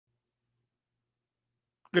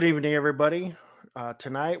Good evening, everybody.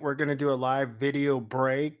 Tonight, we're going to do a live video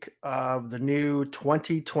break of the new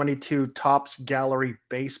 2022 Topps Gallery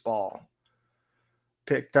Baseball.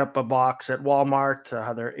 Picked up a box at Walmart.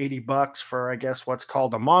 They're $80 for, I guess, what's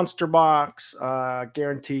called a monster box.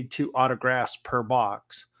 Guaranteed 2 autographs per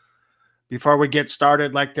box. Before we get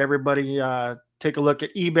started, I'd like to everybody take a look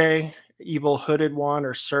at eBay, Evil Hooded One,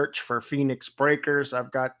 or search for Phoenix Breakers.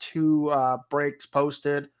 I've got 2 breaks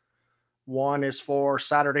posted. One is for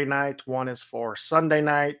Saturday night. One is for Sunday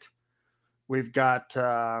night. We've got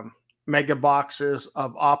mega boxes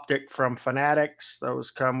of Optic from Fanatics.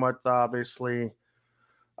 Those come with obviously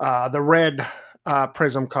the red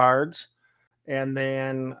Prism cards. And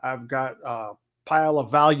then I've got a pile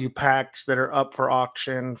of value packs that are up for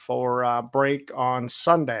auction for break on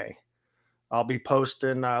Sunday. I'll be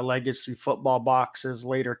posting legacy football boxes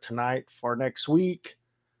later tonight for next week.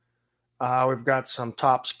 We've got some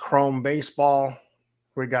Topps Chrome Baseball.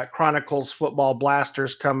 We got Chronicles Football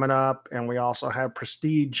Blasters coming up, and we also have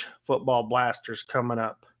Prestige Football Blasters coming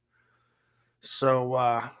up.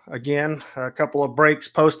 So, again, a couple of breaks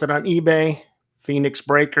posted on eBay, Phoenix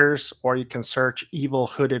Breakers, or you can search Evil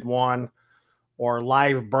Hooded One or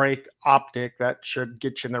Live Break Optic. That should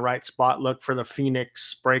get you in the right spot. Look for the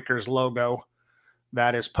Phoenix Breakers logo.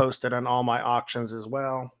 That is posted on all my auctions as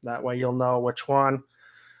well. That way you'll know which one.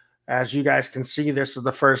 As you guys can see, this is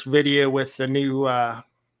the first video with the new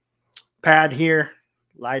pad here,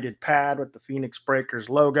 lighted pad with the Phoenix Breakers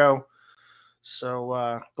logo.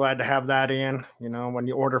 So glad to have that in. You know, when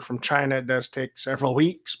you order from China, it does take several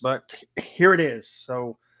weeks, but here it is.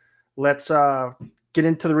 So let's get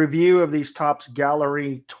into the review of these Topps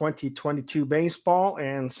Gallery 2022 baseball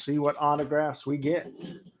and see what autographs we get.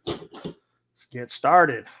 Let's get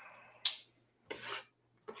started.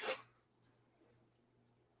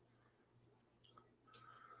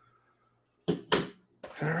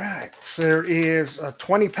 All right, so there is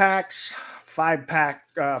 20 packs, 5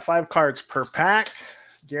 cards per pack,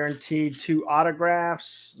 guaranteed 2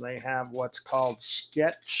 autographs. They have what's called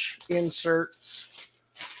sketch inserts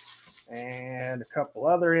and a couple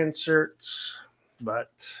other inserts,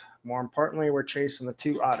 but more importantly, we're chasing the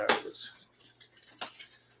 2 autos.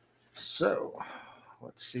 So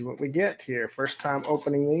let's see what we get here. First time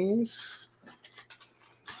opening these.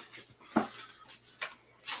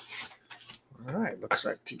 All right, looks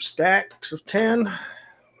like 2 stacks of 10.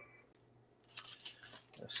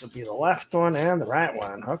 This will be the left one and the right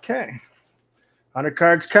one. Okay. 100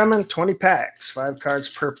 cards coming, 20 packs, 5 cards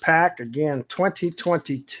per pack. Again,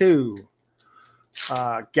 2022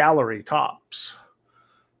 Gallery Topps.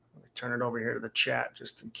 Let me turn it over here to the chat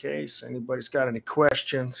just in case anybody's got any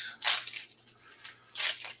questions.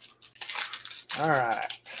 All right.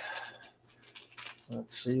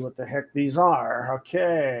 Let's see what the heck these are.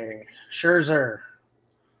 Okay. Scherzer.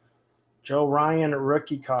 Joe Ryan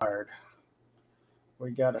rookie card.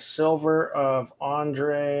 We got a silver of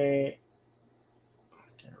Andre.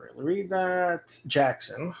 Can't really read that.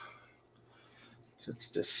 Jackson. Let's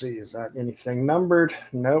just see. Is that anything numbered?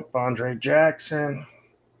 Nope. Andre Jackson.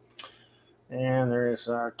 And there is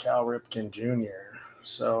Cal Ripken Jr.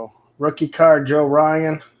 So rookie card, Joe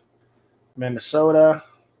Ryan, Minnesota.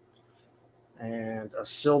 And a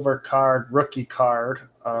silver card, rookie card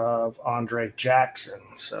of Andre Jackson.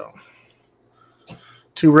 So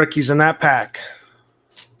 2 rookies in that pack.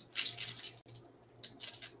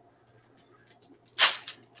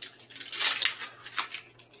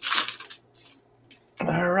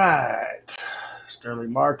 All right.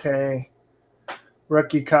 Sterling Marte,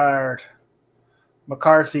 rookie card.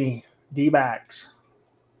 McCarthy, D-backs.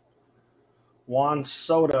 Juan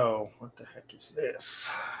Soto. What the heck is this?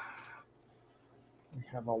 We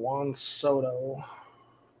have a Juan Soto.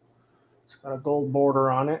 It's got a gold border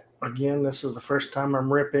on it. Again, this is the first time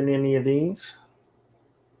I'm ripping any of these.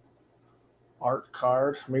 Art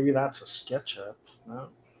card. Maybe that's a SketchUp. No.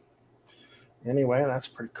 Anyway, that's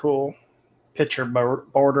pretty cool. Pitcher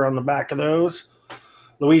border on the back of those.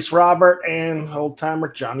 Luis Robert and old-timer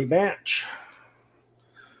Johnny Bench.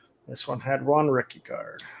 This one had 1 rookie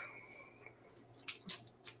card.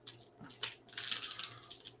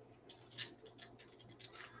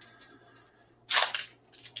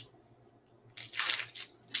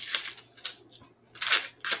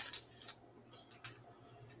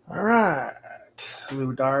 All right.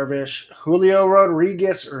 Lou Darvish. Julio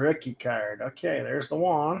Rodriguez rookie card. Okay, there's the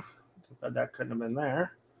one. But that couldn't have been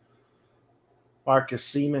there. Marcus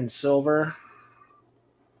Seaman silver.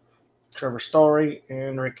 Trevor Story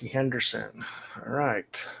and Ricky Henderson. All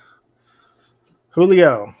right.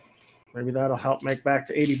 Julio. Maybe that'll help make back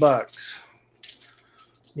the $80.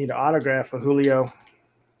 Need an autograph of Julio.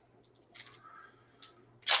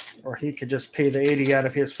 Or he could just pay the 80 out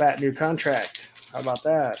of his fat new contract. How about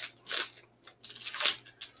that?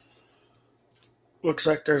 Looks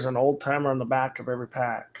like there's an old timer on the back of every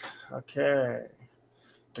pack. Okay.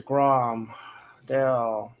 DeGrom,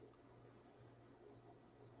 Dell,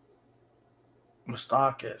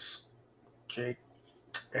 Moustakas, Jake,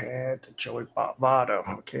 and Joey Votto.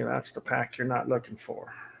 Okay, that's the pack you're not looking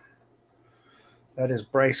for. That is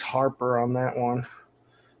Bryce Harper on that one.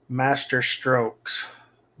 Master Strokes,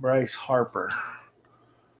 Bryce Harper.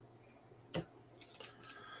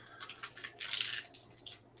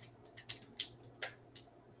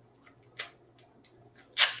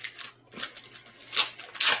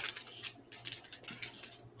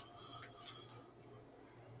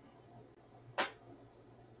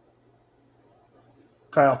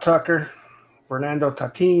 Kyle Tucker, Fernando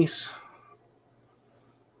Tatis,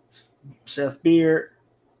 Seth Beer,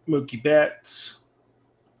 Mookie Betts,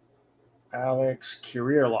 Alex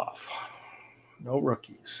Kirilloff. No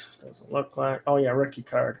rookies. Doesn't look like. Oh, yeah, rookie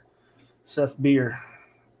card. Seth Beer,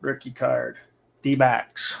 rookie card.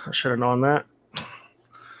 D-backs. I should have known that.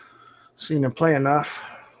 Seen him play enough.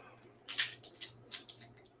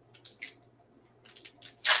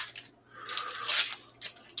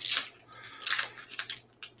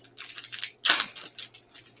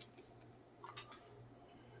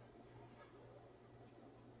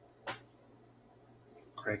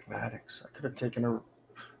 Greg Maddux. I could have taken a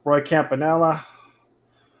Roy Campanella,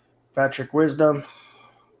 Patrick Wisdom,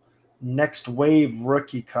 Next Wave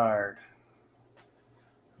rookie card.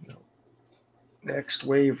 Next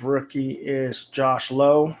Wave rookie is Josh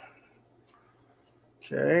Lowe.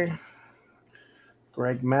 Okay.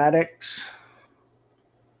 Greg Maddux.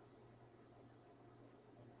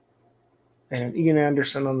 And Ian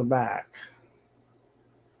Anderson on the back.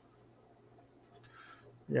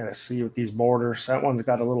 You got to see with these borders. That one's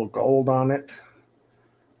got a little gold on it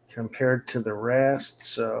compared to the rest.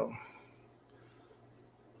 So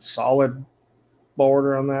solid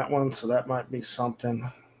border on that one. So that might be something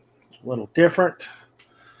a little different.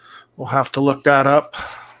 We'll have to look that up.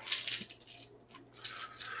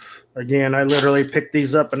 Again, I literally picked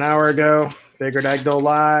these up an hour ago. Figured I'd go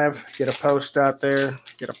live, get a post out there,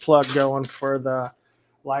 get a plug going for the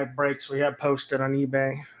live breaks we have posted on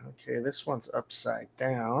eBay. Okay, this one's upside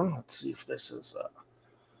down. Let's see if this is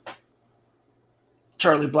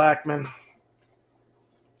Charlie Blackmon,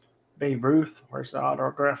 Babe Ruth. Where's the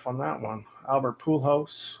autograph on that one? Albert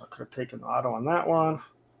Pujols. I could have taken the auto on that one.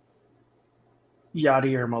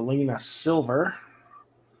 Yadier Molina Silver.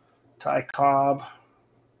 Ty Cobb.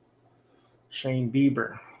 Shane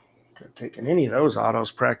Bieber. Could have taken any of those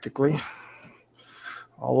autos practically.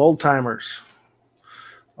 All old timers.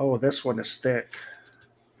 Oh, this one is thick.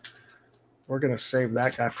 We're going to save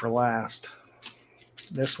that guy for last.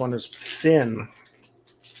 This one is thin.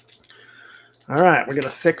 All right, we got a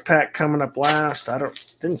thick pack coming up last.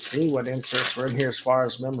 Didn't see what inserts were in here as far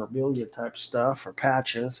as memorabilia type stuff or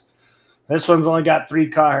patches. This one's only got 3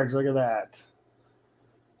 cards. Look at that.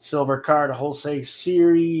 Silver card, a Jose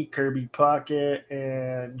Siri, Kirby Puckett,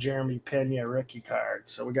 and Jeremy Pena rookie card.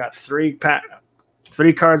 So we got 3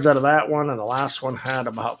 cards out of that one, and the last one had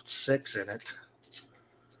about 6 in it.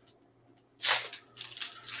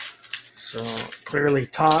 So clearly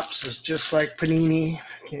Topps is just like Panini.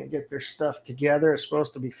 Can't get their stuff together. It's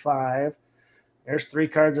supposed to be 5. There's 3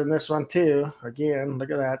 cards in this one too. Again, look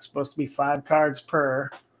at that. It's supposed to be 5 cards per.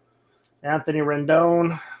 Anthony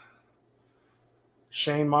Rendon,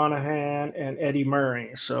 Shane Monahan, and Eddie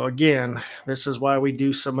Murray. So again, this is why we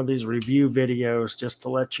do some of these review videos, just to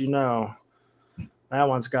let you know. That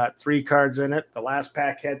one's got 3 cards in it. The last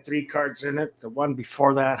pack had 3 cards in it. The one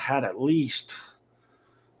before that had at least.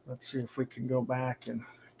 Let's see if we can go back and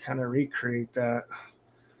kind of recreate that.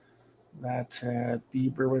 That had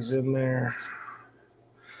Bieber was in there.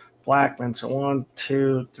 Blackmon. So 1,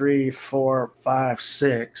 2, 3, 4, 5,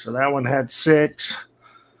 6. So that one had 6.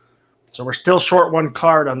 So we're still short 1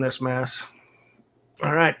 card on this mess.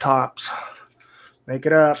 All right, Topps. Make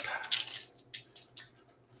it up.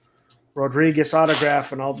 Rodriguez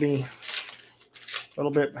autograph, and I'll be a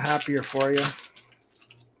little bit happier for you.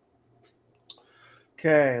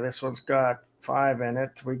 Okay, this one's got 5 in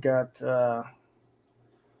it. We got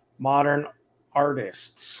Modern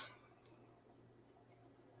Artists.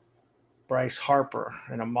 Bryce Harper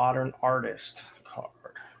and a Modern Artist card.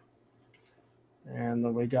 And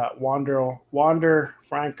then we got Wander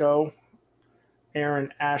Franco,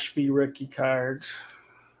 Aaron Ashby rookie cards.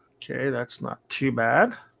 Okay, that's not too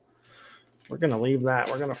bad. We're going to leave that.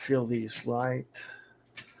 We're going to feel these light.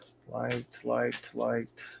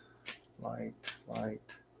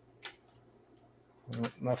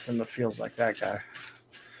 Nothing that feels like that guy.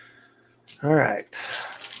 All right.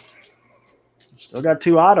 Still got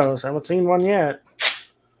 2 autos. I haven't seen one yet.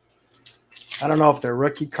 I don't know if they're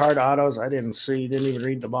rookie card autos. I didn't see. Didn't even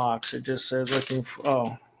read the box. It just says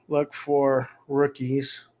look for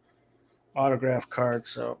rookies autograph cards.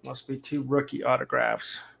 So it must be 2 rookie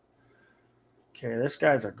autographs. Okay, this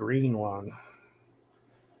guy's a green one.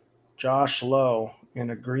 Josh Lowe in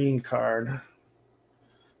a green card.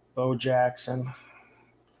 Bo Jackson.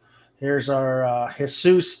 Here's our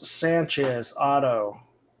Jesus Sanchez auto.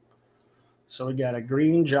 So we got a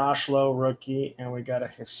green Josh Lowe rookie, and we got a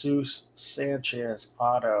Jesus Sanchez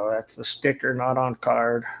auto. That's the sticker, not on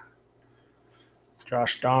card.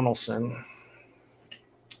 Josh Donaldson.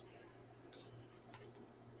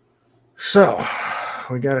 So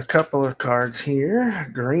we got a couple of cards here.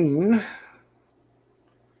 Green.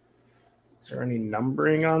 Is there any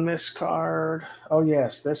numbering on this card? Oh,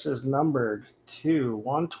 yes, this is numbered to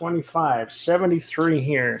 125, 73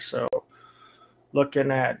 here. So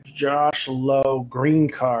looking at Josh Lowe green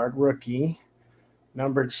card rookie,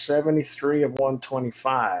 numbered 73 of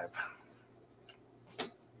 125.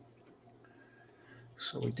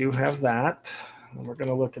 So we do have that. And we're going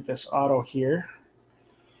to look at this auto here.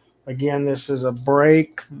 Again, this is a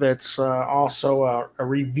break that's also a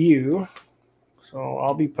review. So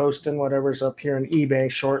I'll be posting whatever's up here on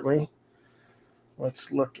eBay shortly.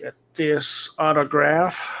 Let's look at this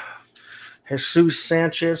autograph. Jesus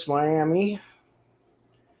Sanchez, Miami.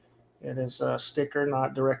 It is a sticker,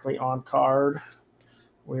 not directly on card.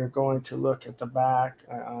 We are going to look at the back,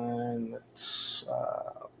 and it's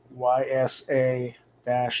YSA-JS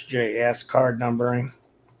card numbering.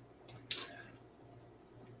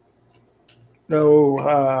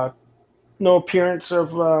 No appearance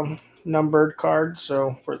of numbered card,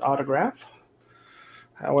 so for the autograph.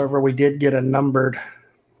 However, we did get a numbered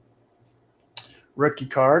rookie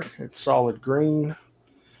card. It's solid green.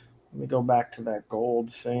 Let me go back to that gold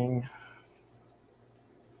thing.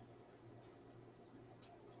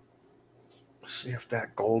 See if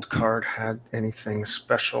that gold card had anything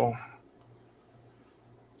special.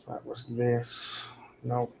 That was this.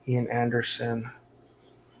 Nope. Ian Anderson.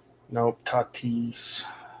 Nope. Tatis.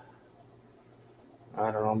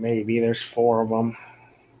 I don't know. Maybe. There's 4 of them.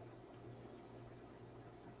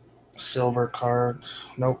 Silver cards.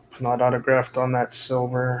 Nope. Not autographed on that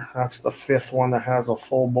silver. That's the 5th one that has a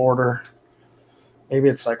full border. Maybe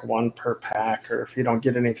it's like 1 per pack, or if you don't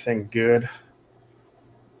get anything good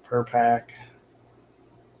per pack.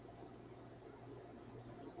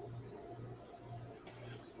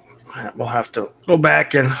 We'll have to go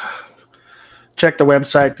back and check the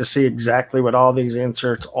website to see exactly what all these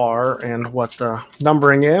inserts are and what the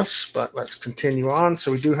numbering is, but let's continue on.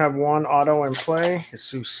 So we do have 1 auto in play,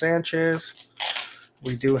 Jesus Sanchez.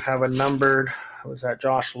 We do have a numbered, was that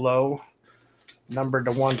Josh Lowe, numbered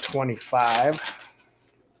to 125.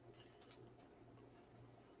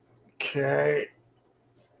 Okay.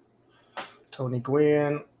 Tony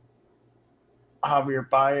Gwynn, Javier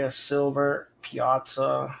Baez, silver,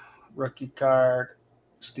 Piazza, rookie card,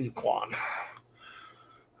 Steve Kwan.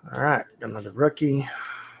 All right, another rookie.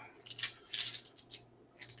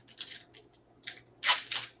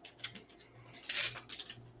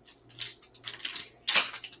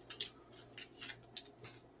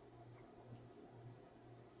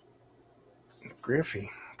 Griffey,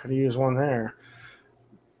 could have used one there.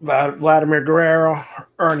 Vladimir Guerrero,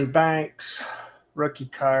 Ernie Banks, rookie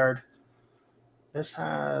card. This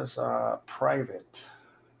has a private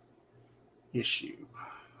issue.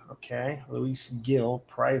 Okay, Luis Gil,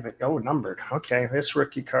 private. Oh, numbered. Okay, this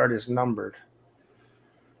rookie card is numbered.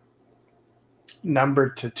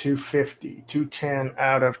 Numbered to 250, 210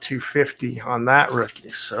 out of 250 on that rookie.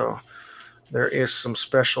 So there is some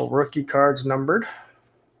special rookie cards numbered.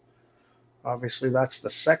 Obviously, that's the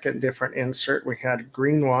second different insert. We had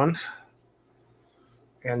green ones,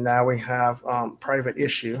 and now we have private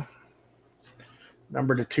issue,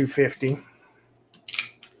 numbered to 250.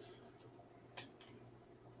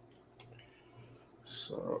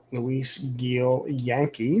 So Luis Gil,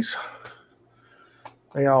 Yankees.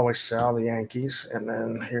 They always sell the Yankees. And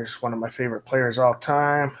then here's one of my favorite players all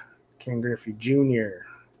time, Ken Griffey Jr.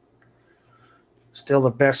 Still the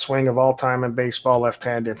best swing of all time in baseball,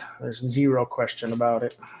 left-handed. There's zero question about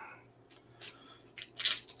it.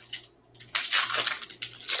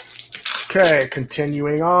 Okay,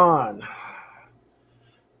 continuing on.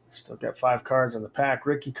 Still got 5 cards in the pack.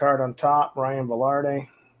 Rookie card on top, Ryan Velarde.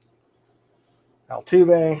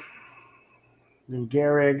 Altuve. Lou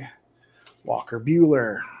Gehrig. Walker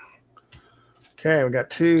Buehler. Okay, we got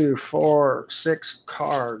 2, 4, 6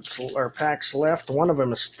 cards or packs left. One of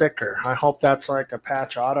them is sticker. I hope that's like a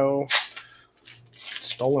patch auto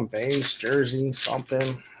stolen base, jersey,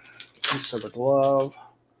 something, piece of the glove.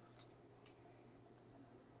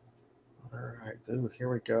 All right, ooh, here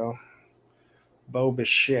we go. Bo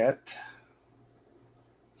Bichette.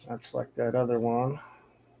 That's like that other one.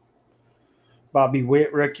 Bobby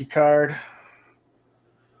Witt rookie card.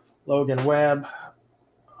 Logan Webb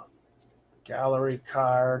gallery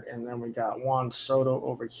card. And then we got Juan Soto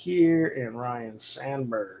over here and Ryan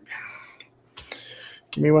Sandberg.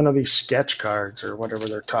 Give me one of these sketch cards or whatever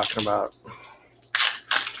they're talking about.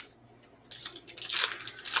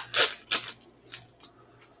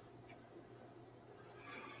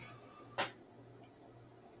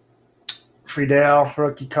 Friedel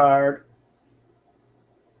rookie card.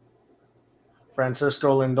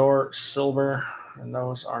 Francisco Lindor silver, and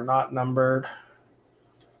those are not numbered.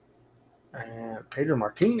 And Pedro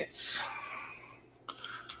Martinez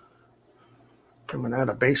coming out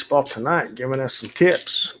of baseball tonight, giving us some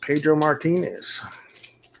tips. Pedro Martinez.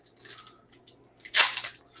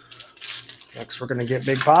 Next, we're going to get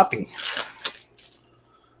Big Papi.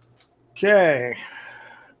 Okay.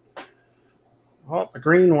 Oh, the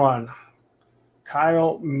green one.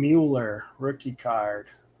 Kyle Mueller, rookie card.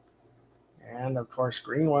 And, of course,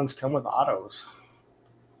 green ones come with autos.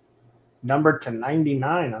 Numbered to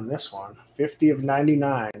 99 on this one. 50 of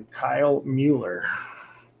 99. Kyle Mueller.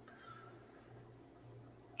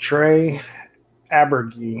 Trey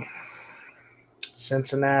Aberge,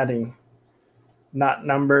 Cincinnati. Not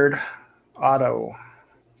numbered. Auto.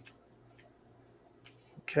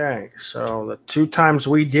 Okay, so the 2 times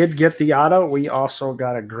we did get the auto, we also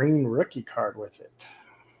got a green rookie card with it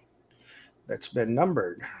that's been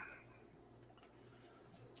numbered.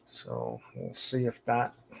 So we'll see if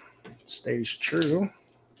that stays true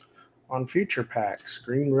on future packs.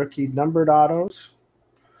 Green rookie numbered autos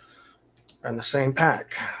and the same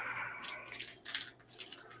pack.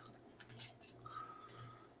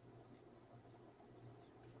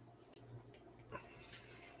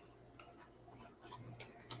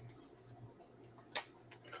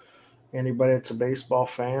 Anybody that's a baseball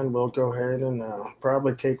fan, we'll go ahead and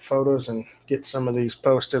probably take photos and get some of these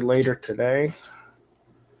posted later today.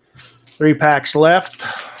 3 packs left.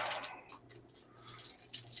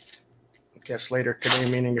 I guess later today,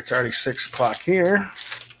 meaning it's already 6 o'clock here.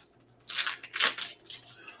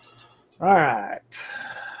 All right.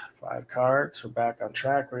 5 cards. We're back on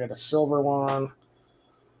track. We got a silver one.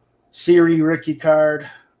 Siri rookie card.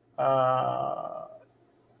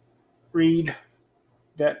 Reed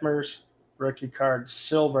Detmers rookie card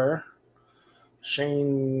silver.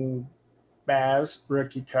 Shane Baz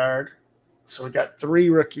rookie card. So we got 3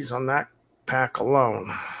 rookies on that pack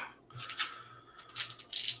alone.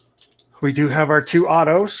 We do have our 2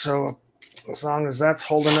 autos, so as long as that's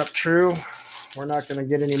holding up true, we're not going to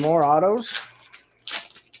get any more autos.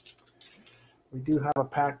 We do have a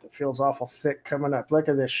pack that feels awful thick coming up. Look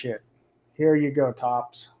at this shit. Here you go,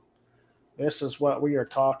 Tops. This is what we are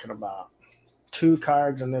talking about. 2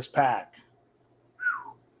 cards in this pack.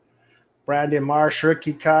 Brandon Marsh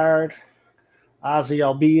rookie card. Ozzy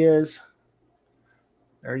Albiez.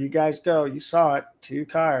 There you guys go. You saw it. 2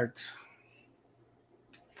 cards.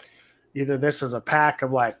 Either this is a pack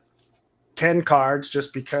of like 10 cards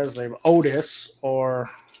just because they've Otis, or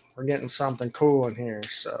we're getting something cool in here.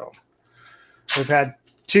 So we've had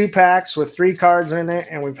 2 packs with 3 cards in it,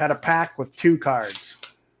 and we've had a pack with 2 cards.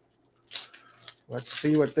 Let's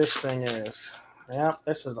see what this thing is. Yep,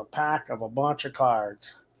 this is a pack of a bunch of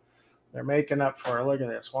cards. They're making up for, look at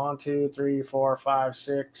this, 1, 2, 3, 4, 5,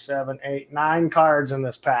 6, 7, 8, 9 cards in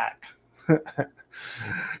this pack.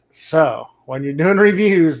 So when you're doing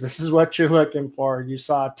reviews, this is what you're looking for. You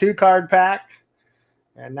saw a 2-card pack,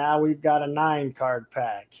 and now we've got a 9-card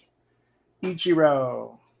pack.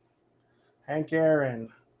 Ichiro, Hank Aaron,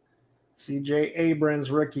 CJ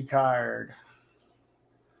Abrams rookie card,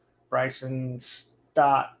 Bryson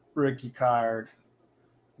Stott rookie card.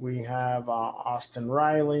 We have Austin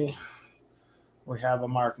Riley. We have a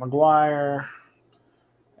Mark McGuire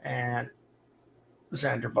and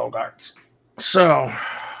Xander Bogaerts. So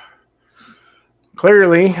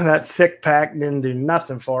clearly that thick pack didn't do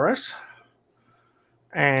nothing for us.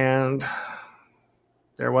 And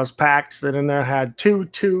there was packs that in there had 2,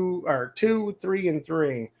 3, and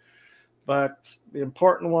 3. But the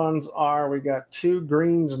important ones are we got 2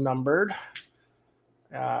 greens numbered.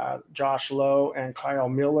 Josh Lowe and Kyle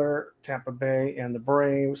Mueller, Tampa Bay and the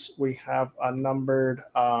Braves. We have a numbered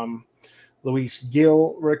Luis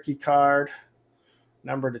Gil rookie card,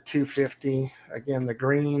 numbered to 250. Again, the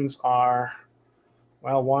greens are,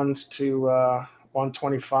 well, one's to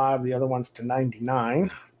 125, the other one's to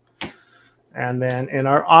 99. And then in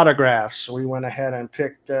our autographs, we went ahead and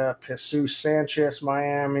picked up Jesus Sanchez,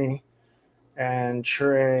 Miami, and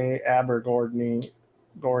Trey Abergourny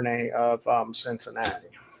of Cincinnati.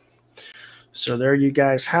 So there you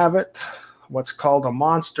guys have it. What's called a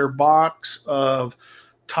monster box of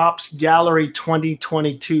Topps Gallery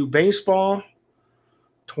 2022 baseball.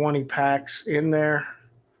 20 packs in there.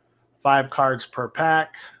 5 cards per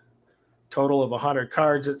pack. Total of 100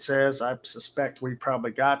 cards, it says. I suspect we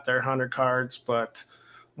probably got their 100 cards, but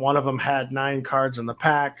one of them had 9 cards in the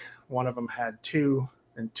pack. One of them had 2,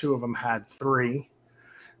 and 2 of them had 3.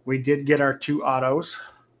 We did get our 2 autos.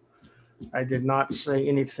 I did not say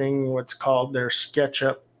anything what's called their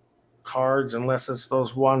SketchUp cards, unless it's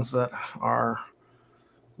those ones that are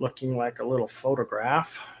looking like a little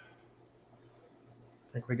photograph.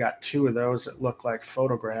 I think we got 2 of those that look like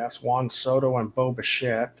photographs. Juan Soto and Bo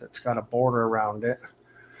Bichette. It's got a border around it.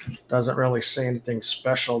 Doesn't really say anything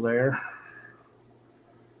special there.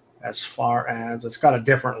 As far as it's got a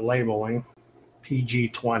different labeling,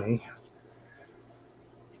 PG-20.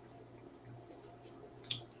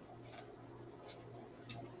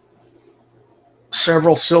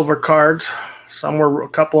 Several silver cards. A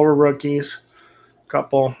couple were rookies, a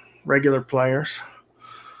couple regular players.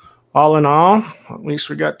 All in all, at least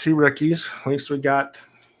we got 2 rookies. At least we got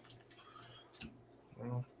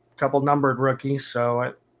a couple numbered rookies,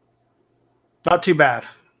 so not too bad.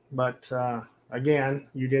 But again,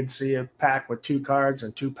 you did see a pack with 2 cards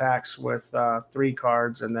and 2 packs with 3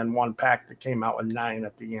 cards, and then 1 pack that came out with 9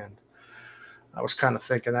 at the end. I was kind of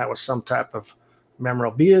thinking that was some type of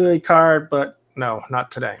memorabilia card, but no, not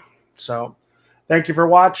today. So thank you for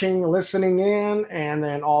watching, listening in, and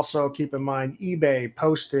then also keep in mind eBay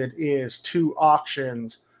posted is 2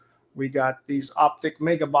 auctions. We got these Optic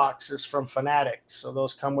Mega Boxes from Fanatics. So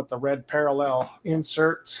those come with the red parallel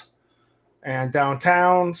inserts and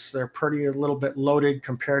downtowns. They're a little bit loaded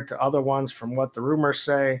compared to other ones from what the rumors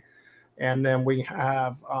say. And then we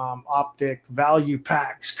have Optic Value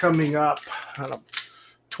Packs coming up.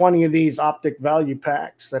 20 of these Optic Value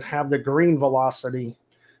Packs that have the green velocity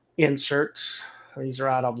inserts. These are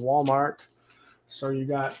out of Walmart. So you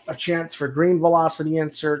got a chance for green velocity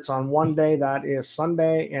inserts on one day. That is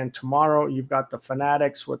Sunday. And tomorrow you've got the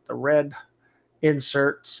Fanatics with the red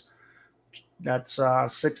inserts. That's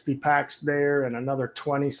 60 packs there and another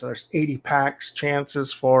 20. So there's 80 packs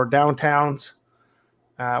chances for downtowns.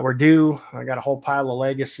 We're due. I got a whole pile of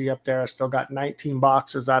Legacy up there. I still got 19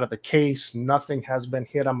 boxes out of the case. Nothing has been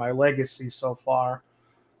hit on my Legacy so far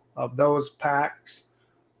of those packs.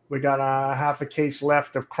 We got a half a case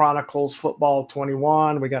left of Chronicles Football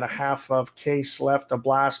 21. We got a half of case left of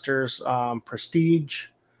Blasters Prestige.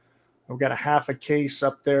 We've got a half a case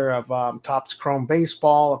up there of Topps Chrome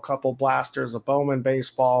Baseball, a couple Blasters of Bowman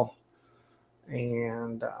Baseball,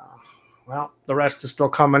 and well, the rest is still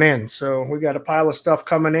coming in. So we got a pile of stuff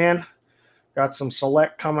coming in. Got some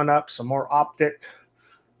Select coming up, some more Optic.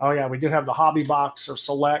 Oh yeah, we do have the hobby box of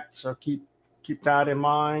Select, so keep that in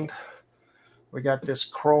mind. We got this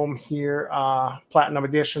Chrome here, Platinum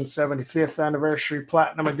Edition, 75th Anniversary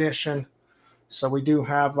Platinum Edition. So we do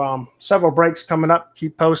have several breaks coming up.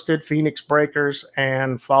 Keep posted, Phoenix Breakers,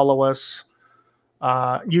 and follow us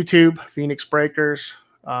YouTube, Phoenix Breakers.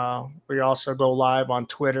 We also go live on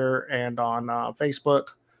Twitter and on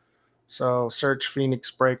Facebook. So search Phoenix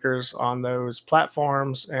Breakers on those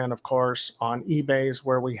platforms, and of course on eBay's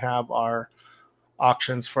where we have our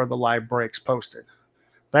auctions for the live breaks posted.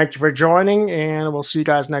 Thank you for joining, and we'll see you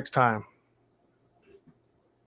guys next time.